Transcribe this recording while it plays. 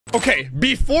Okay,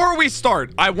 before we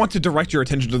start, I want to direct your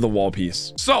attention to the wall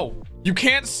piece. So, you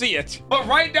can't see it, but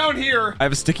right down here, I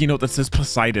have a sticky note that says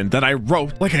Poseidon that I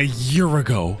wrote like a year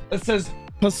ago. It says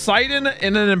Poseidon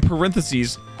and then in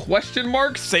parentheses, question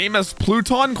mark, same as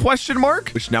Pluton question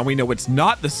mark, which now we know it's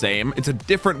not the same. It's a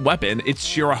different weapon. It's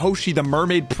Shirahoshi, the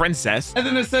mermaid princess. And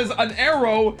then it says an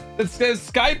arrow that says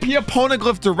Skypia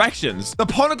poneglyph directions. The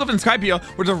poneglyph in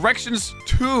Skypia were directions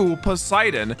to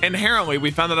Poseidon. Inherently, we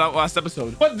found that out last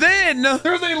episode. But then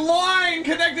there's a line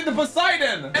connected to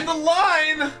Poseidon, and the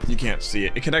line, you can't see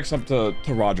it. It connects up to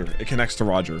Roger. It connects to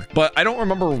Roger. But I don't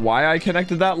remember why I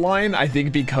connected that line. I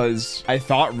think because I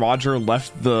thought Roger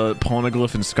left the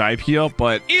poneglyph in Skypia,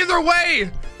 but either way,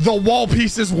 the wall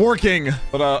piece is working.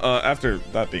 But after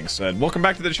that being said, welcome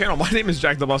back to the channel. My name is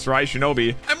JackTheBus, or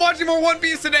Shinobi. I'm watching more One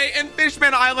Piece today, and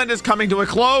Fishman Island is coming to a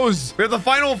close. We have the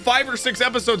final 5 or 6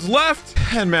 episodes left,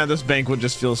 and man, this banquet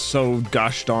just feels so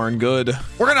gosh darn good.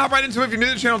 We're gonna hop right into it. If you're new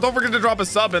to the channel, don't forget to drop a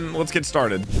sub, and let's get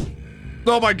started.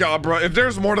 Oh my god, bro. If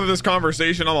there's more to this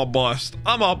conversation, I'm a bust.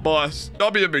 I'm a bust.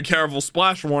 Y'all be careful.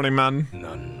 Splash warning, man.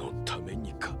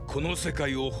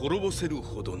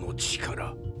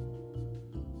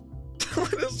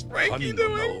 What is Frankie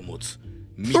doing?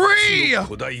 3!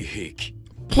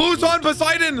 Pluton,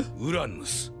 Poseidon,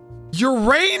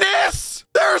 Uranus!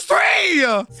 There's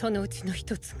 3!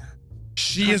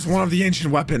 She is one of the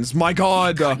ancient weapons. My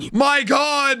god. My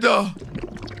god!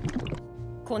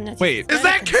 Wait, is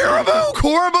that Caribou?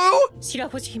 Korobu?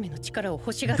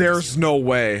 There's no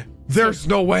way. There's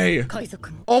no way.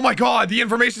 Oh my god, the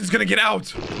information's gonna get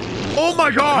out. Oh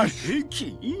my gosh.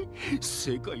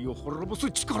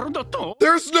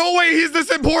 There's no way he's this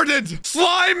important.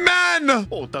 Slime man.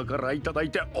 Oh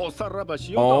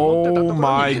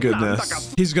my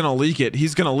goodness. He's gonna leak it.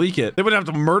 He's gonna leak it. They would have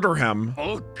to murder him.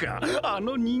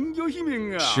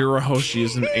 Shirahoshi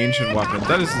is an ancient weapon.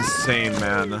 That is insane,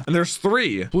 man. And there's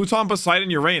 3. Pluton, Poseidon,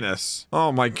 Uranus.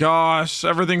 Oh my gosh.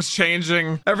 Everything's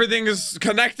changing. Everything is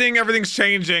connecting. Everything's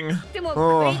changing.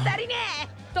 Oh.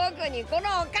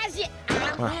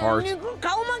 My heart.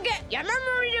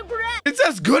 It's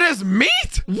as good as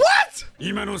meat? What?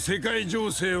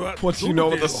 What do you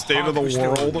know of the state of the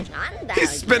world?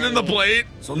 He's spinning the plate.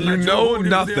 You know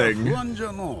nothing.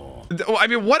 I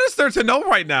mean, what is there to know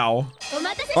right now?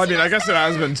 I mean, I guess it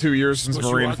has been 2 years since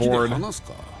Marineford.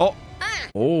 Oh.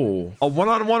 Oh, a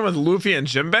one-on-one with Luffy and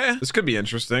Jinbei? This could be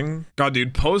interesting. God,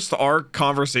 dude, post-arc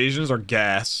conversations are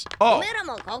gas. Oh.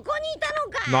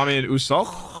 Nami and Usopp?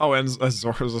 Oh, and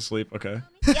Zoro's asleep. Okay.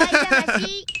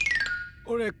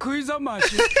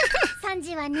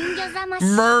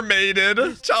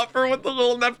 Mermaided. Chopper with the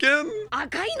little napkin.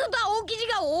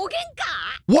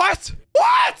 What?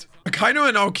 What? Akainu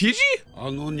and Aokiji?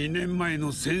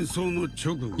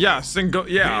 Yeah,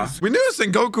 yeah. We knew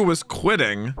Sengoku was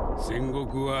quitting.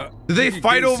 Did they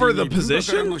fight over the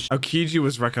position? Aokiji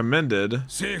was recommended.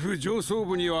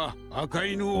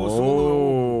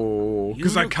 Oh,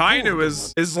 because Akainu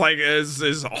is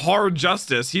hard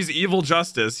justice. He's evil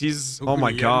justice. He's, oh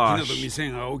my gosh. Dude.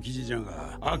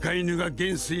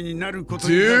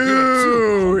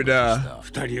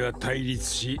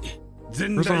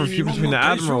 There's a feud between the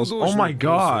admirals. Oh my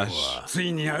gosh.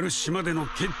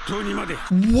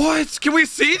 What? Can we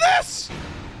see this?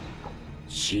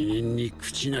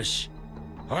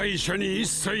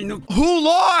 Who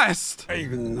lost? Mark,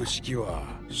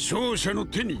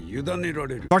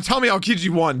 tell me Aokiji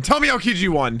won. Tell me Aokiji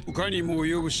won. A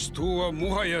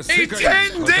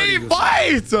 10-day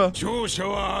fight!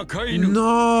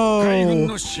 No.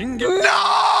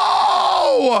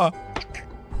 No!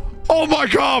 Oh my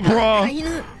god, bro!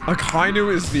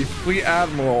 Akainu is the fleet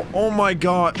admiral. Oh my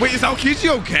god. Wait, is Aokiji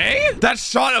okay? That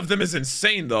shot of them is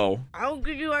insane, though.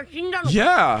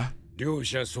 Yeah. Yeah,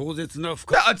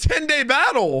 a 10-day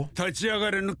battle.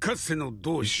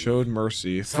 He showed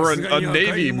mercy for a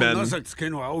Navy man.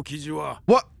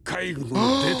 What?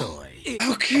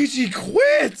 Aokiji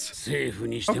quit!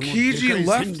 Aokiji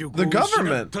left the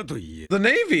government. The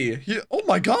Navy. Oh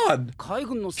my god.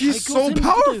 He's so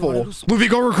powerful. Luffy,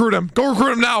 go recruit him. Go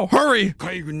recruit him now. Hurry.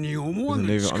 The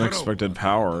Navy unexpected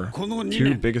power.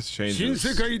 2 biggest changes.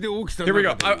 Here we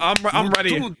go. I'm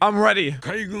ready. I'm ready.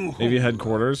 Navy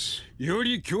headquarters.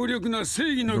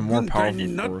 Even more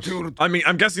powerful force. I mean,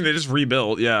 I'm guessing they just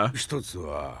rebuilt. Yeah.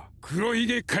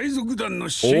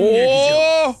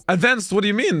 Oh! Advanced, what do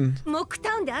you mean? Oh,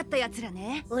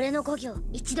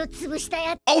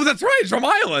 that's right, from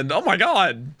Island. Oh my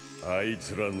god. What is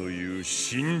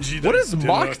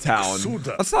Mocktown?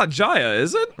 That's not Jaya,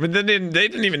 is it? I mean, they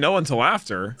didn't even know until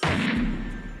after.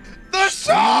 The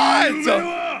shot!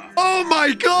 Oh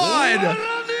my god!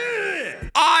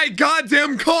 I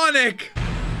goddamn conic.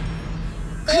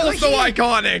 Also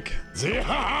iconic.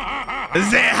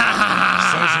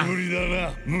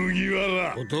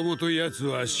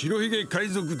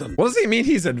 What does he mean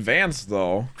he's advanced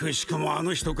though? Yeah,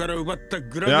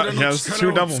 he has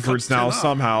 2 devil fruits now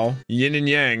somehow. Yin and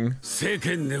yang.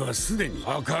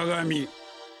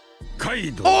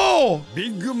 Oh!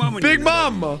 Big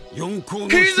Mom!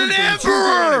 He's an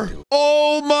emperor!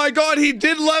 Oh my god, he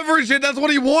did leverage it. That's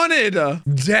what he wanted.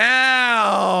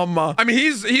 Damn. I mean,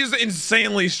 he's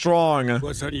insanely strong.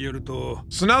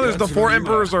 So now there's the 4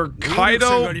 emperors are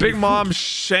Kaido, Big Mom,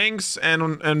 Shanks,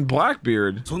 and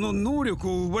Blackbeard. Oh my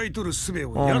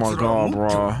god,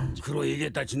 bro.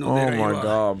 Oh my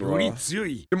god, bro.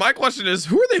 Dude, my question is,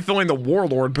 who are they filling the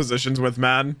warlord positions with,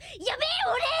 man?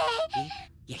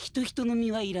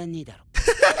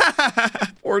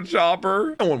 Or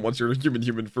Chopper. No one wants your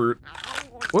human fruit.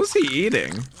 What is he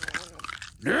eating?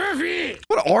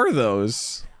 What are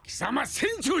those? He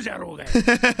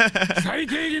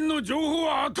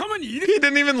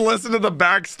didn't even listen to the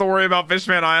backstory about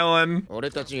Fishman Island.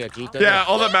 Yeah,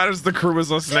 all that matters is the crew is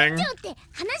listening.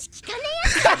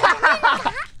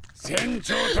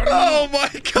 Oh my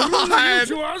god!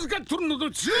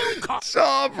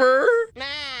 Chopper!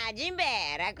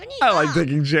 I like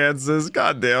taking chances.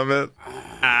 God damn it.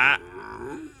 Ah.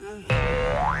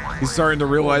 He's starting to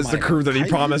realize the crew that he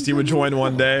promised he would join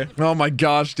one day. Oh my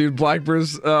gosh, dude.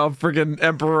 Blackbeard's freaking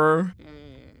emperor.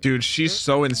 Dude, she's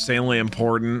so insanely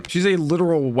important. She's a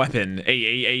literal weapon.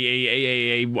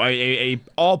 A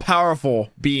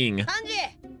all-powerful being.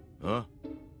 Huh?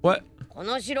 What?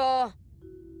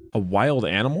 A wild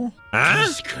animal?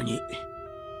 Huh?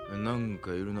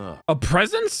 A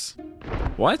presence?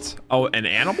 What? Oh, an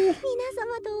animal?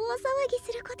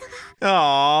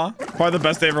 Aww. Probably the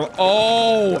best day ever.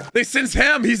 Oh, they sense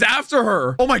him. He's after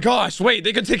her. Oh my gosh. Wait,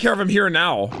 they can take care of him here and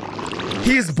now.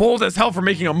 He's bold as hell for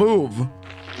making a move.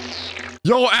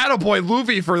 Yo, attaboy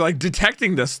Luffy for like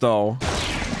detecting this though.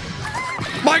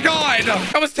 My god,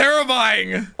 that was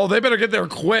terrifying. Oh, they better get there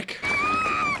quick.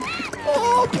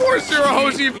 Oh, poor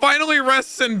Shirahoshi finally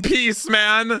rests in peace,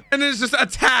 man. And is just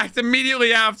attacked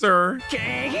immediately after.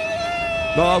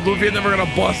 No, Luffy and them are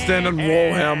gonna bust in and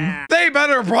roll him. They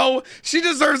better, bro. She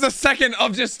deserves a second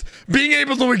of just being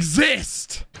able to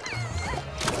exist.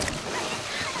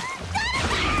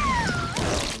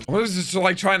 What is this,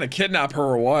 like trying to kidnap her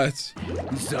or what? Dude,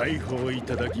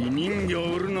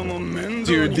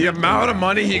 the amount of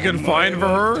money he can find for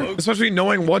her, especially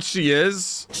knowing what she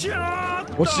is,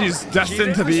 what she's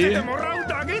destined to be.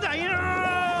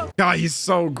 God, he's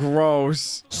so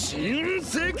gross.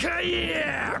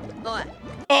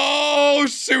 Oh,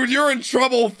 shoot, you're in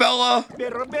trouble, fella.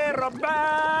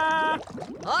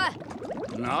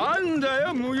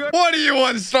 What do you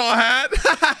want, Straw Hat?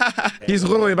 He's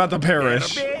literally about to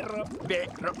perish.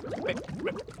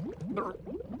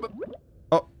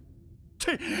 Oh.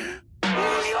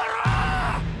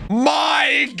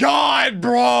 My God,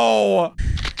 bro.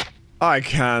 I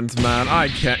can't, man. I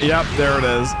can't. Yep, there it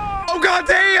is. Oh, God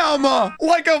damn.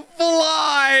 Like a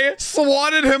fly.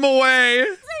 Swatted him away.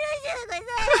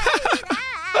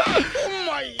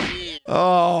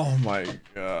 Oh my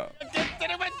god.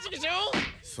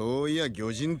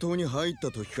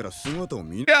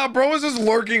 Yeah, bro was just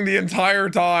lurking the entire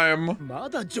time. Well,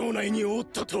 they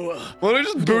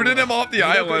just booted him off the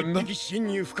island.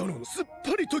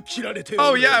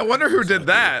 Oh yeah, I wonder who did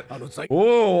that.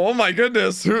 Oh my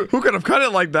goodness. Who could have cut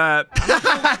it like that?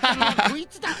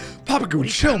 Papagu,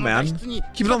 chill, man.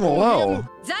 Keep it on the low.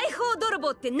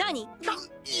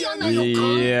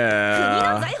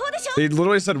 Yeah. They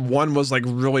literally said one was like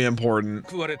really important.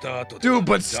 Dude,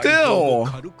 but still.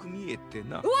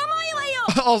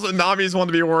 Also, Nami's one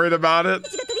to be worried about it.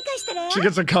 She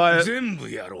gets a cut.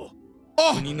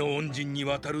 Oh.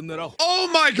 Oh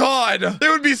my god! They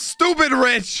would be stupid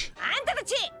rich!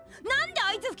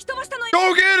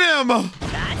 Go get him!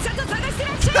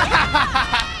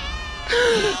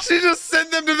 She just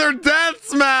sent them to their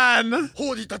deaths, man!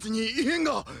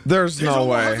 There's no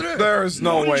way. There's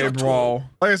no way, bro.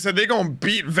 Like I said, they gonna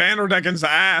beat Vanderdecken's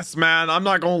ass, man. I'm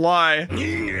not gonna lie.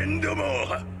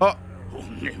 Oh.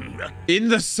 In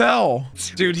the cell.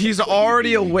 Dude, he's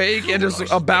already awake and just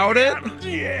about it?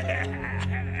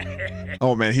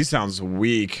 Oh man, he sounds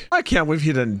weak. I can't believe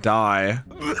he didn't die.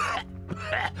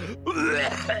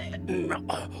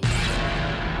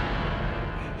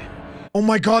 Oh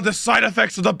my god, the side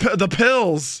effects of the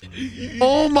pills.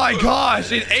 Oh my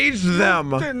gosh, it aged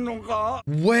them.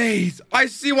 Wait, I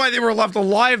see why they were left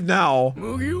alive now.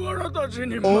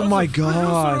 Oh my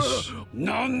gosh.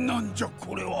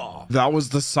 That was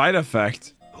the side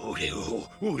effect. He's old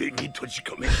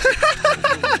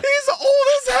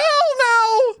as hell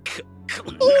now.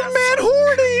 Old man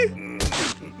Horny.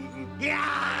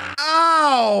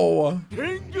 Ow.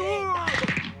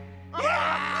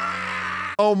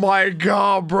 Oh my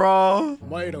god, bro.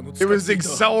 It was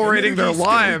accelerating their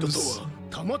lives. What?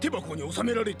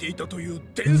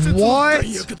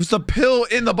 It was the pill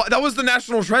in the that was the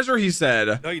national treasure, he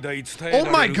said. Oh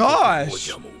my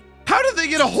gosh. How did they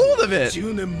get a hold of it?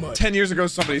 10 years ago,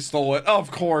 somebody stole it.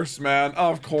 Of course, man.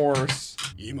 Of course.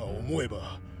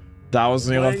 That was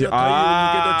when he left the...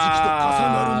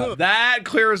 that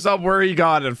clears up where he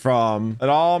got it from. It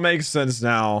all makes sense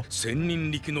now. I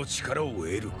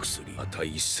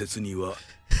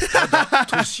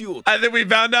think we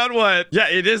found out what. Yeah,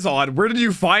 it is odd. Where did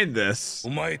you find this? They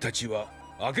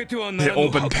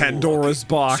opened Pandora's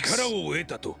box.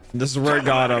 This is where it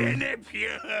got him.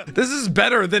 This is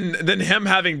better than him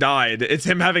having died. It's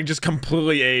him having just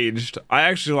completely aged. I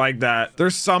actually like that.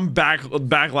 There's some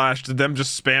backlash to them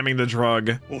just spamming the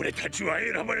drug.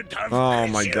 Oh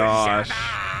my gosh.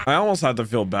 I almost have to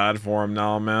feel bad for him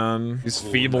now, man. He's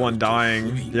feeble and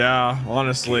dying. Yeah,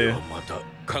 honestly.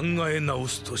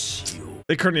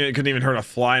 They couldn't even hurt a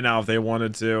fly now if they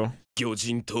wanted to.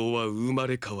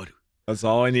 That's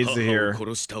all he needs to hear.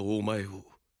 Attaboy,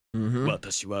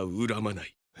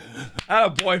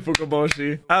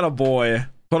 Fukaboshi. Attaboy.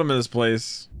 Put him in his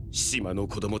place.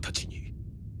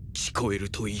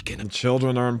 The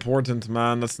children are important,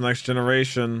 man. That's the next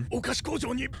generation.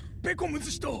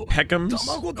 Peckums?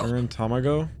 Or in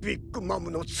Tamago?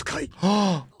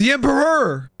 The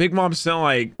Emperor! Big Mom sound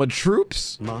like, what,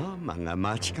 troops? Does he have a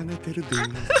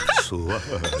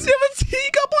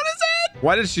teacup on his head?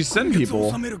 Why did she send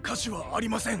people? So they don't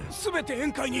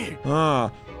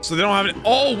have it.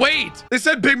 Oh, wait! They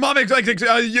said Big Mom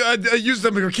used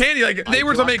them for candy. Like, they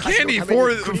were to make candy for...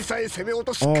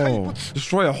 Oh,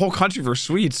 destroy a whole country for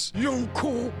sweets.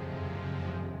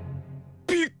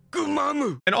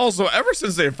 And also, ever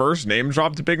since they first name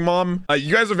dropped Big Mom,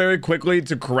 you guys are very quickly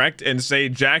to correct and say,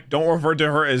 Jack, don't refer to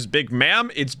her as Big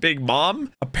Ma'am, it's Big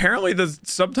Mom. Apparently the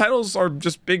subtitles are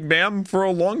just Big Ma'am for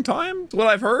a long time. That's what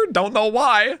I've heard. Don't know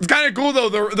why. It's kind of cool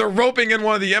though. They're roping in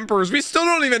one of the emperors. We still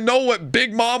don't even know what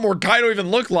Big Mom or Kaido even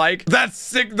look like. That's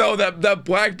sick though, that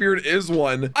Blackbeard is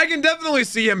one. I can definitely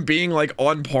see him being like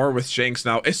on par with Shanks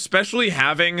now, especially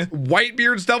having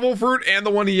Whitebeard's devil fruit and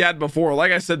the one he had before.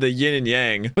 Like I said, the yin and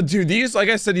yang. But dude, these, like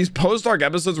I said, these post-arc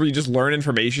episodes where you just learn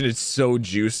information, it's so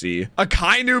juicy.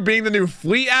 Akainu being the new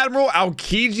fleet admiral,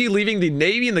 Aokiji leaving the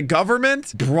navy and the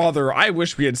government. Brother, I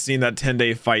wish we had seen that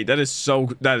 10-day fight. That is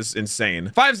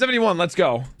insane. 571, let's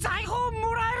go.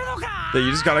 Yeah, you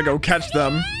just gotta go catch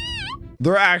them.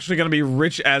 They're actually gonna be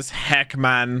rich as heck,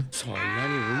 man.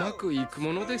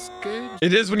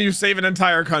 It is when you save an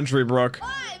entire country, Brooke.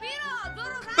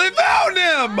 They found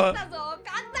him!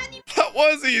 That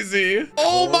was easy.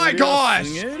 Oh my gosh.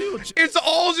 It's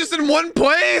all just in one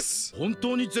place.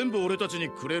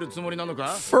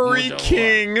 Furry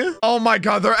King. Oh my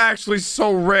god, they're actually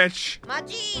so rich.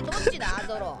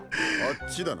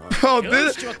 Bro,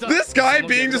 this guy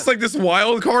being just like this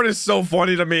wild card is so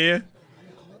funny to me.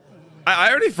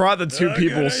 I already forgot the two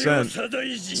people sent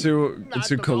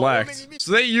to collect.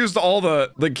 So they used all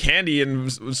the candy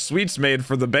and sweets made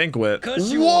for the banquet.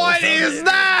 What is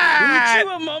that?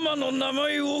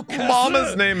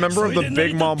 Mama's name, member of the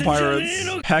Big Mom Pirates.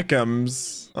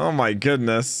 Peckums. Oh my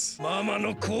goodness.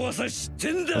 A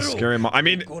scary mom. I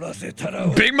mean,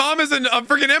 Big Mom is a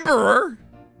freaking emperor.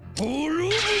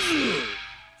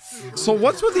 So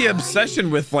what's with the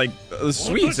obsession with like the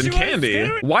sweets and candy?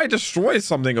 Why destroy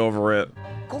something over it?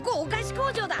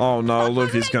 Oh no,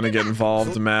 Luffy's gonna get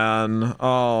involved, man.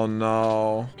 Oh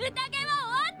no.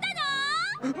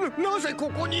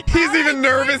 He's even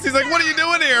nervous. He's like, what are you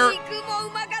doing here?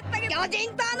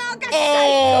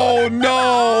 Oh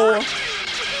no.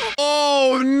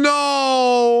 Oh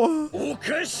no. Who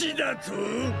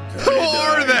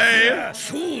are they?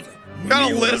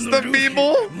 Got a list of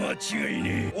people?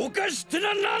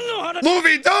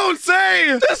 Luffy, don't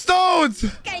say! Just don't!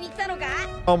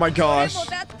 Oh my gosh.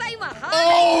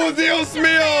 Oh, Dios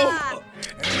mío!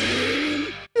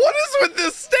 What is with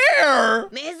this stare?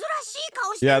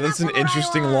 Yeah, that's an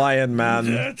interesting lion,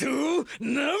 man.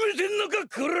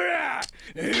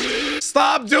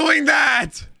 Stop doing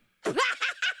that!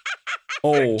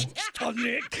 Oh.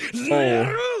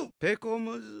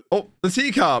 Oh, the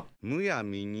teacup.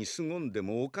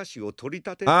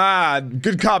 Ah,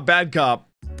 good cop, bad cop.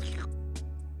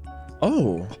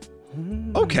 Oh.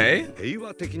 Okay. The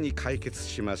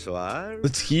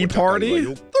tea party?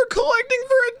 They're collecting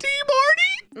for a tea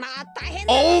party?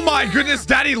 Oh my goodness,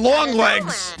 Daddy Long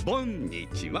Legs. Want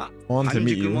to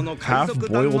meet you,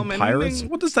 half-boiled pirates?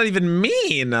 What does that even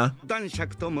mean? Long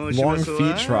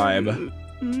Feet Tribe.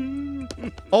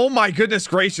 Oh my goodness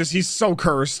gracious, he's so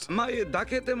cursed. That's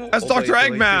Dr.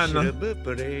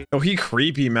 Eggman. Oh, he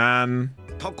creepy, man.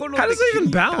 How does it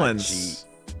even balance?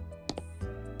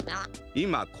 Yeah,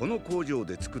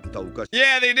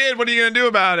 they did. What are you gonna do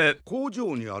about it? The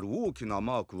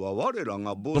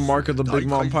mark of the Big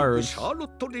Mom Pirates.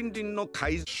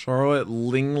 Charlotte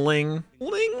Ling Ling.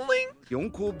 Ling Ling.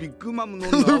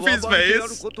 Luffy's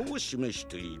face.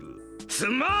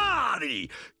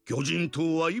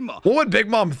 What would Big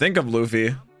Mom think of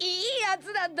Luffy?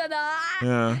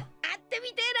 Yeah.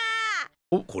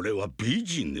 Oh.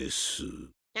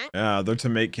 Yeah, they're to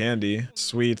make candy.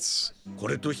 Sweets.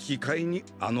 And if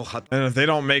they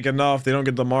don't make enough, they don't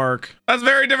get the mark. That's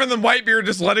very different than Whitebeard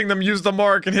just letting them use the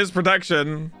mark in his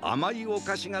protection. Loves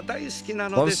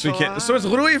sweet candy. So it's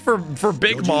literally for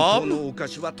Big Mom? And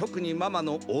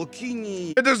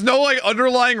there's no like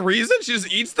underlying reason? She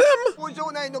just eats them?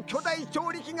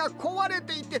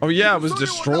 Oh yeah, it was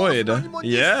destroyed.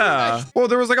 Yeah. Well,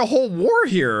 there was like a whole war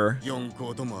here. I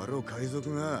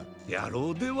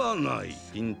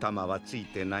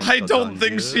don't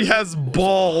think she has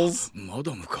balls.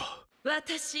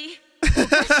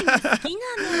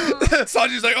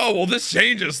 Sanji's like, oh, well, this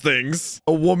changes things.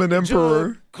 A woman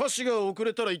emperor.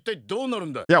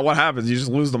 Yeah, what happens? You just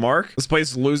lose the mark? This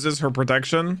place loses her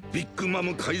protection? Wait,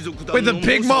 the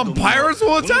Big Mom Pirates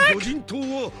will attack? What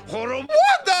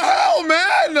the hell,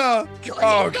 man?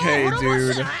 Okay,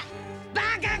 dude.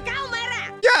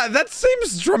 Yeah, that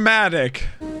seems dramatic.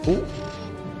 Ooh.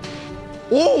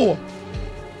 Oh!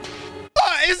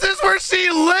 Is this where she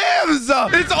lives?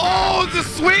 It's all the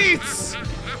sweets!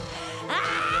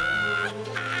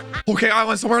 Okay,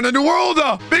 island somewhere in the New World!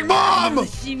 Big Mom!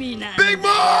 Big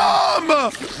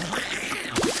Mom!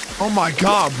 Oh my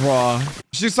god, bruh.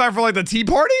 She's signed for like the tea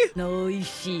party?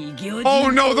 Oh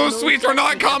no, those sweets are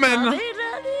not coming!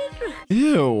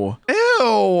 Ew.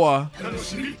 Ew!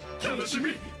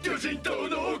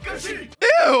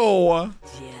 Ew!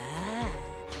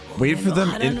 Wait for them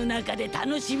in... What?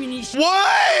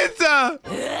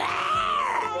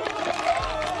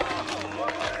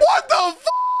 What the f***?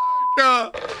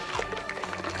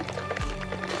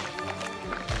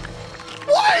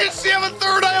 Why does she have a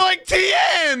third eye like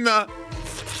Tien?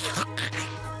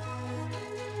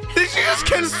 Did she just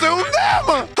consume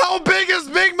them? How big is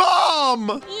Big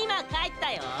Mom?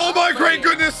 Oh my great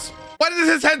goodness. Why does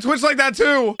his head twitch like that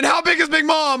too? And how big is Big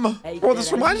Mom? Well,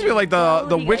 this reminds me of like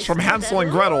the witch from Hansel and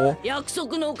Gretel.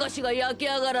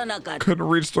 Couldn't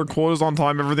reach their clothes on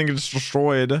time. Everything gets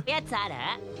destroyed.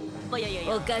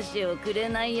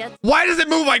 Why does it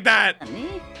move like that?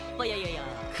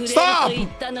 Stop!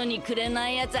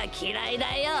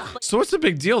 So what's the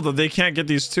big deal that they can't get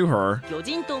these to her? Oh.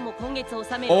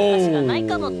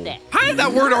 How did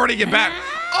that word already get back?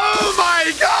 Oh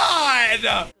my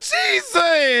god!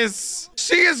 Jesus!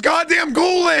 She is goddamn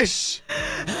ghoulish!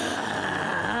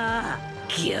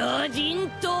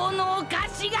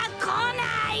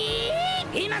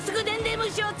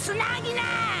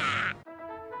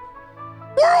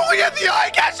 We're only at the eye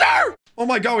catcher! Oh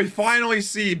my god, we finally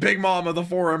see Big Mom of the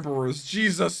Four Emperors.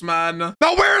 Jesus, man.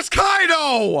 Now where's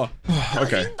Kaido?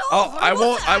 Okay. Oh, I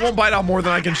won't bite out more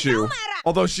than I can chew.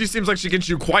 Although she seems like she can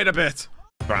chew quite a bit.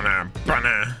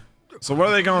 So what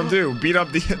are they gonna do? Beat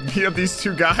up these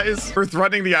two guys for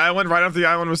threatening the island right after the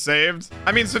island was saved?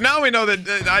 I mean, so now we know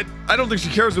that I don't think she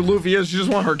cares who Luffy is. She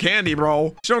just wants her candy,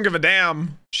 bro. She don't give a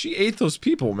damn. She ate those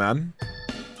people, man.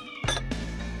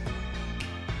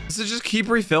 Does it just keep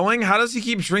refilling? How does he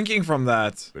keep drinking from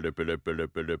that?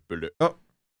 Oh.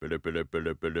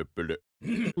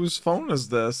 Whose phone is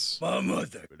this?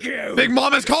 Big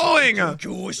Mom is calling! Oh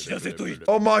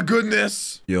my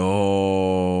goodness.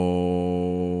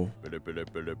 Yo.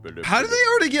 How did they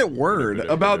already get word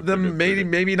about them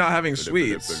maybe not having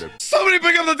sweets? Somebody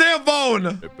pick up the damn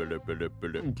phone!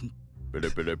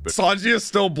 Sanji is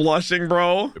still blushing,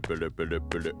 bro.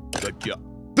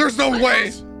 There's no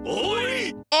way!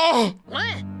 Oh!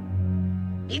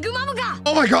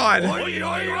 Oh my god!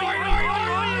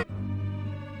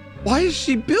 Why is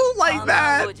she built like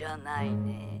that?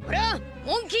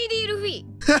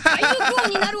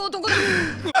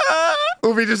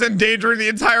 Luffy just endangering the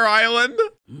entire island?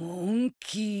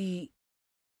 Monkey.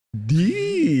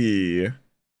 D.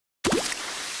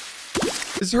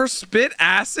 Is her spit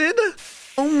acid?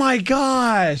 Oh my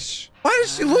gosh. Why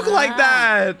does she look like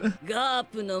that?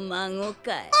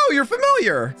 Oh, you're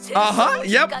familiar. Uh-huh.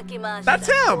 Yep. That's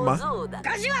him.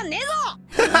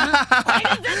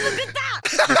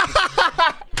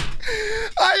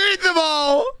 I ate them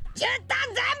all.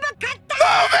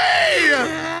 Movie!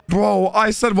 Bro, I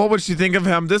said, what would she think of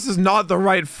him? This is not the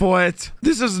right foot.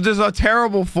 This is just a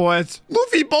terrible foot.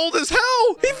 Luffy bold as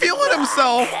hell. He feeling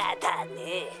himself.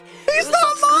 He's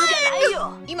not lying.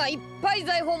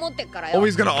 Oh,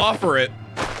 he's gonna offer it.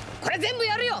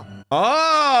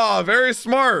 Ah, very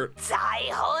smart.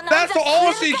 That's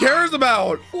all she cares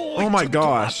about. Oh my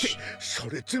gosh.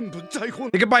 You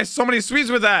can buy so many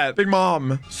sweets with that, Big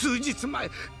Mom. Kids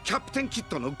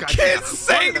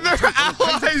saying their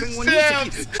allies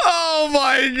ships. Oh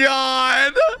my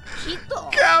god.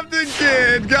 Captain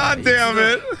Kid, god damn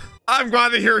it. I'm glad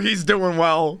to hear he's doing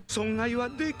well.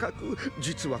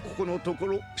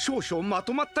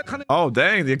 Oh,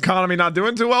 dang, the economy not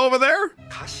doing too well over there?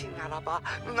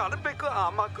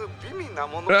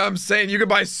 I'm saying you could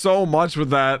buy so much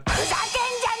with that.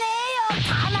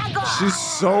 She's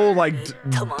so, like,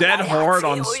 dead hard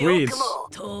on sweets.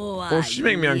 Well, she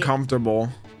make me uncomfortable.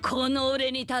 Oh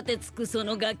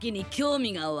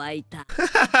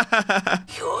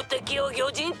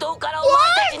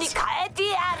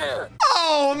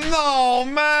no,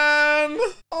 man.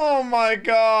 Oh my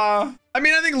god. I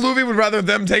mean, I think Luffy would rather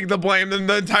them take the blame than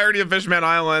the entirety of Fishman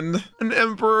Island. And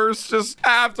Emperor's just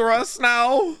after us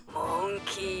now.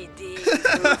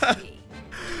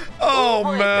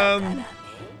 Oh man.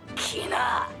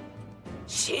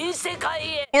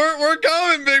 We're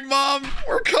coming, Big Mom.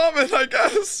 We're coming, I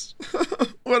guess.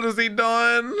 What has he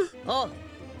done?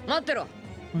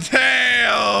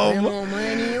 Damn!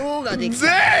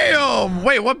 Damn!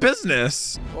 Wait, what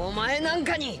business? Oh,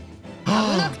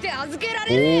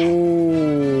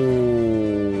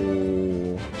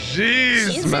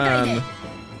 jeez, man.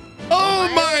 Oh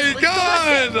my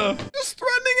god! Just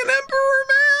threatening an emperor,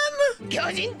 man!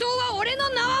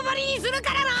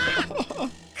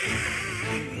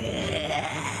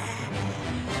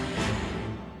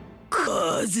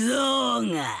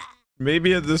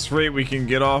 Maybe at this rate we can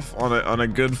get off on a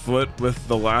good foot with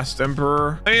the last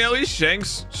emperor. I mean, at least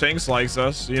Shanks likes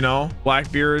us, you know.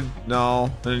 Blackbeard,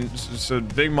 no, and so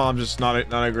Big Mom just not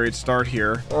a great start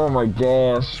here. Oh my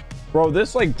gosh. Bro,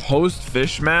 this like post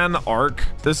Fishman arc,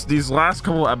 these last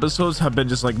couple episodes have been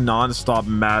just like non-stop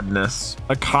madness.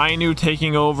 Akainu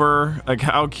taking over, like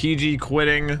Aokiji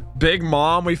quitting. Big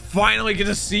Mom, we finally get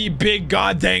to see Big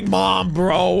Goddamn Mom,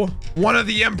 bro. One of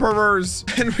the emperors,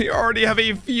 and we already have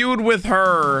a feud with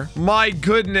her. My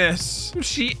goodness.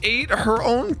 She ate her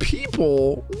own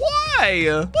people.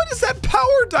 Why? What is that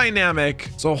power dynamic?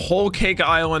 It's a whole cake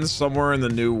island somewhere in the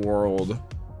new world.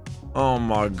 Oh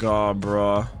my god,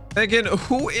 bruh. Again,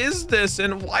 who is this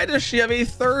and why does she have a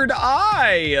third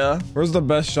eye? Where's the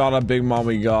best shot of Big Mom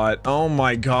we got? Oh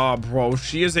my god, bro.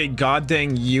 She is a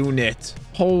goddamn unit.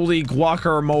 Holy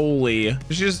guacamole.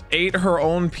 She just ate her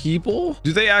own people?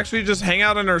 Do they actually just hang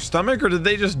out in her stomach or did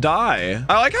they just die?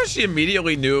 I like how she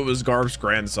immediately knew it was Garp's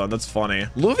grandson. That's funny.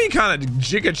 Luffy kind of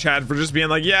jigga-chat for just being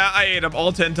like, yeah, I ate him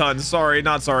all 10 tons. Sorry,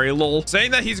 not sorry, lol.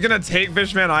 Saying that he's gonna take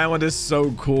Fishman Island is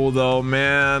so cool though,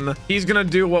 man. He's gonna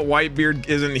do what Whitebeard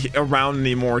isn't around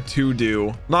anymore to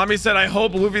do. Nami said, I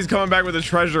hope Luffy's coming back with a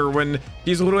treasure when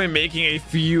he's literally making a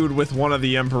feud with one of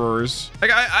the emperors.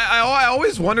 Like, I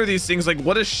always wonder these things, like,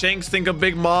 what does Shanks think of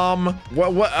Big Mom?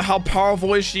 How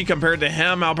powerful is she compared to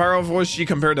him? How powerful is she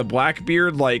compared to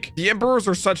Blackbeard? Like, the emperors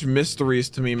are such mysteries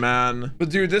to me, man. But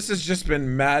dude, this has just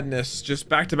been madness, just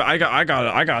back to back. I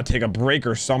gotta take a break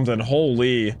or something.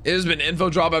 Holy, it has been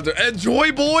info drop after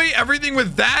Joy Boy, everything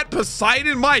with that.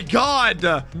 Poseidon, my god,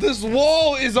 this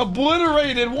wall is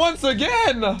obliterated once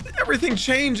again. Everything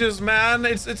changes, man.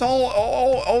 It's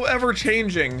all ever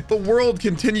changing. The world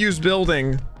continues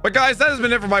building. But guys, that has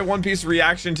been it for my One Piece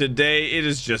reaction today. It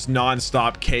is just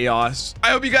non-stop chaos.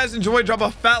 I hope you guys enjoyed. Drop a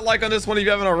fat like on this one if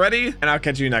you haven't already, and I'll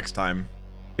catch you next time.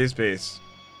 Peace.